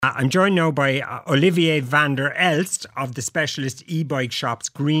I'm joined now by Olivier Vander Elst of the specialist e-bike shops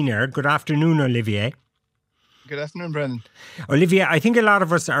Greenaer. Good afternoon, Olivier. Good afternoon, Brendan. Olivier, I think a lot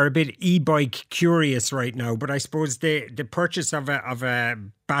of us are a bit e-bike curious right now, but I suppose the purchase of a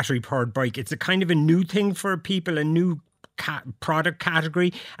battery-powered bike, it's a kind of a new thing for people, a new product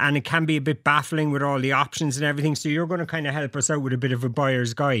category, and it can be a bit baffling with all the options and everything. So you're going to kind of help us out with a bit of a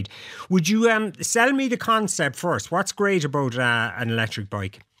buyer's guide. Would you sell me the concept first? What's great about an electric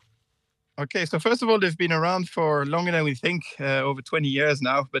bike? Okay, so first of all, they've been around for longer than we think, over 20 years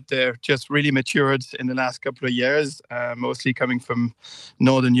now, but they're just really matured in the last couple of years, mostly coming from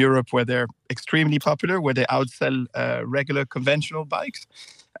Northern Europe, where they're extremely popular, where they outsell regular conventional bikes.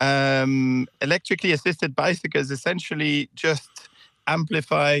 Electrically assisted bicycles essentially just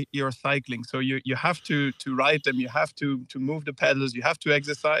amplify your cycling. So you have to ride them, you have to move the pedals, you have to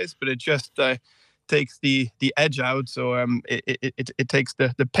exercise, but it just takes the edge out, so it takes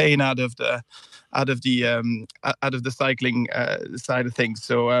the pain out of the cycling side of things.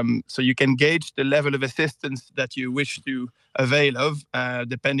 So you can gauge the level of assistance that you wish to avail of,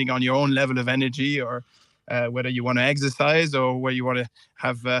 depending on your own level of energy, or whether you want to exercise or where you want to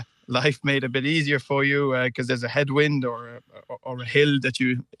have life made a bit easier for you because there's a headwind or a hill that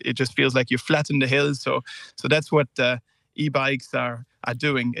it just feels like you flatten the hill. So that's what e-bikes are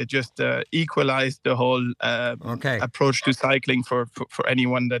doing. It just equalized the whole approach to cycling for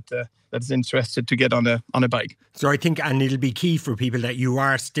anyone that's interested to get on a bike. So I think, and it'll be key for people that you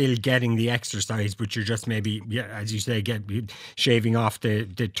are still getting the exercise, but you're just maybe, as you say, shaving off the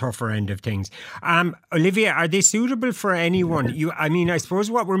tougher end of things. Olivier, are they suitable for anyone? I suppose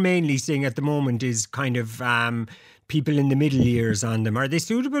what we're mainly seeing at the moment is kind of people in the middle years on them. Are they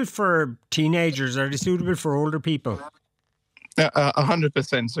suitable for teenagers? Are they suitable for older people?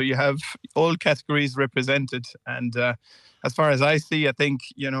 100%. So you have all categories represented, and as far as I see, I think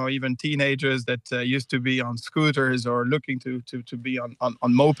even teenagers that used to be on scooters or looking to be on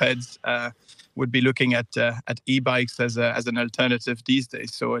mopeds would be looking at e-bikes as an alternative these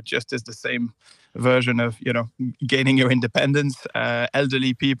days. So it just is the same version of gaining your independence.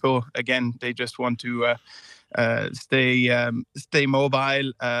 Elderly people, again, they just want to stay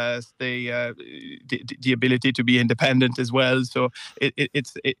mobile, the ability to be independent as well. So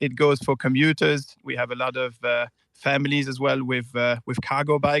it goes for commuters. We have a lot of families as well with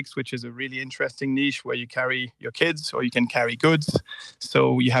cargo bikes, which is a really interesting niche where you carry your kids or you can carry goods.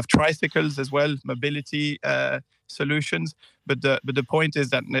 So you have tricycles as well, mobility solutions. But the point is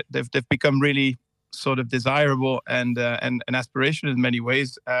that they've become really sort of desirable and aspirational in many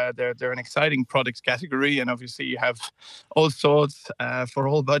ways. They're an exciting product category, and obviously you have all sorts for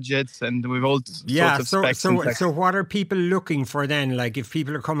all budgets and with all sorts of specs. So what are people looking for then? Like if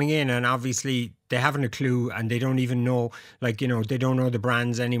people are coming in and obviously they haven't a clue and they don't even know, they don't know the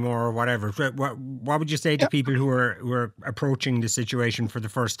brands anymore or whatever. What would you say to people who are approaching the situation for the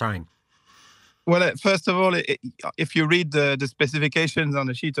first time? Well, first of all, if you read the specifications on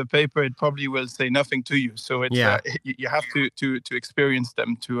a sheet of paper, it probably will say nothing to you. So it's you have to experience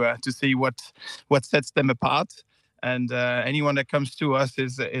them to see what sets them apart. And anyone that comes to us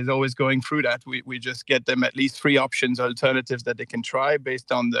is always going through that. We just get them at least 3 options, alternatives that they can try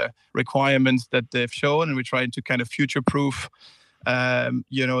based on the requirements that they've shown, and we're trying to kind of future-proof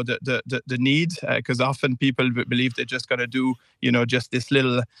the need, because often people believe they're just going to do just this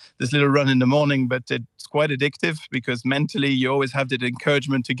little run in the morning, but it's quite addictive because mentally you always have that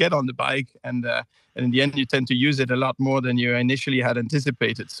encouragement to get on the bike, and in the end you tend to use it a lot more than you initially had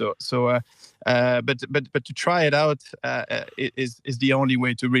anticipated. But to try it out is the only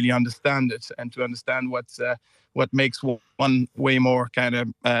way to really understand it and to understand what makes one way more kind of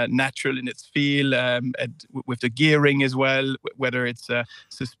natural in its feel, with the gearing as well, whether it's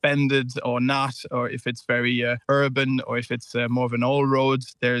suspended or not, or if it's very urban, or if it's more of an all-road.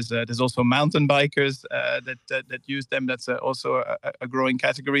 There's also mountain bikers that use them. That's also a growing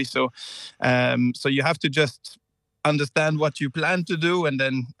category. So you have to just understand what you plan to do, and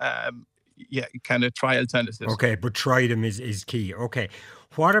then kind of try alternatives. Okay, but try them is key. Okay.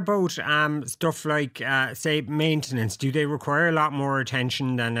 What about stuff like, say, maintenance? Do they require a lot more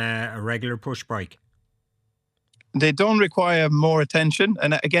attention than a regular push bike? They don't require more attention.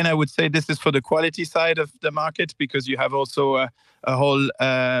 And again, I would say this is for the quality side of the market, because you have also a whole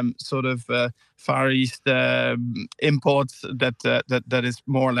sort of Far East imports that is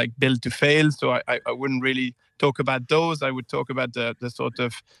more like built to fail. So I wouldn't really talk about those, I would talk about the sort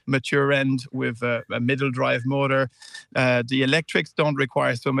of mature end with a middle drive motor. The electrics don't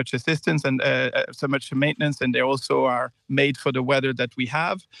require so much assistance and so much maintenance, and they also are made for the weather that we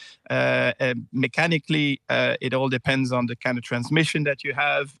have. Mechanically, it all depends on the kind of transmission that you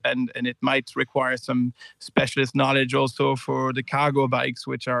have, and it might require some specialist knowledge also for the cargo bikes,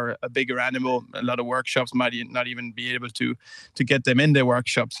 which are a bigger animal. A lot of workshops might not even be able to get them in their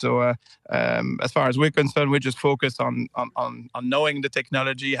workshops. So as far as we're concerned, we're just focused on knowing the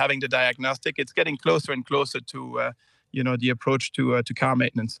technology, having the diagnostic. It's getting closer and closer to the approach to car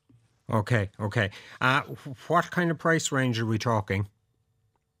maintenance. Okay. What kind of price range are we talking?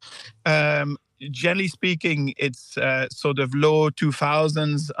 Generally speaking, it's sort of low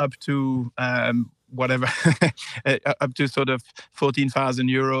 2000s up to whatever, up to sort of 14,000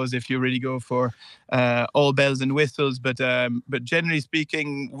 euros if you really go for all bells and whistles. But generally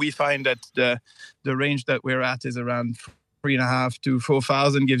speaking, we find that the range that we're at is around 3,500 to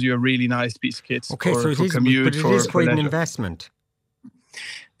 4,000. Gives you a really nice piece of kit. Okay, so it is quite an investment.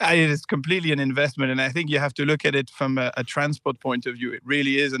 It is completely an investment, and I think you have to look at it from a transport point of view. It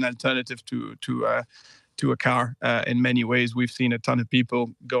really is an alternative to a car in many ways. We've seen a ton of people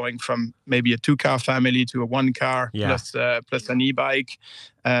going from maybe a 2-car family to a 1-car plus an e-bike.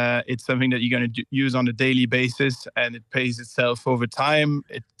 It's something that you're going to use on a daily basis, and it pays itself over time.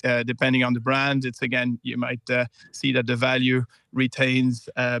 Depending on the brand, it's again, you might see that the value retains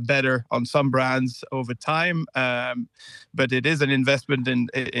better on some brands over time, but it is an investment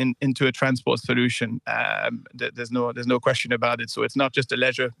into a transport solution. There's no question about it. So it's not just a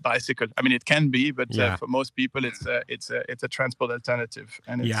leisure bicycle. I mean, it can be, but for most people, it's a transport alternative.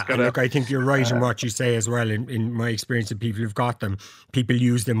 And it's look, I think you're right in what you say as well. In my experience of people who've got them, people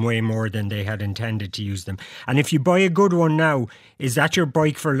use them way more than they had intended to use them. And if you buy a good one now, is that your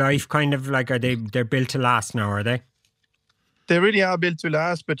bike for life? Kind of like, they're built to last now, are they? They really are built to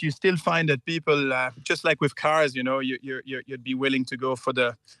last, but you still find that people, just like with cars, you'd be willing to go for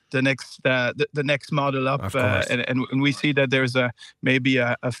the next model up, and we see that there's maybe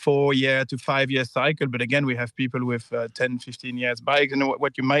a 4-year to 5-year cycle. But again, we have people with 10, 15 years bikes, and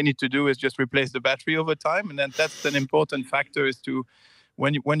what you might need to do is just replace the battery over time, and then that's an important factor. Is to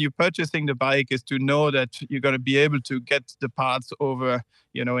when you're purchasing the bike, is to know that you're going to be able to get the parts over,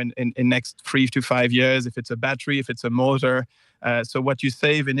 in next 3 to 5 years, if it's a battery, if it's a motor. So what you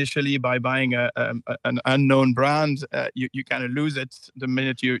save initially by buying an unknown brand, you kind of lose it the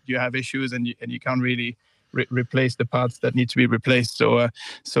minute you have issues, and you can't really replace the parts that need to be replaced. So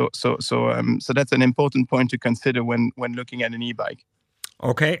that's an important point to consider when looking at an e-bike.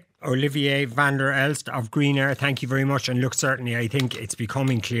 Okay, Olivier Vander Elst of Greenaer, thank you very much. And look, certainly I think it's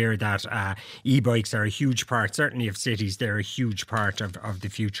becoming clear that e-bikes are a huge part, certainly of cities, they're a huge part of the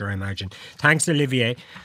future, I imagine. Thanks, Olivier.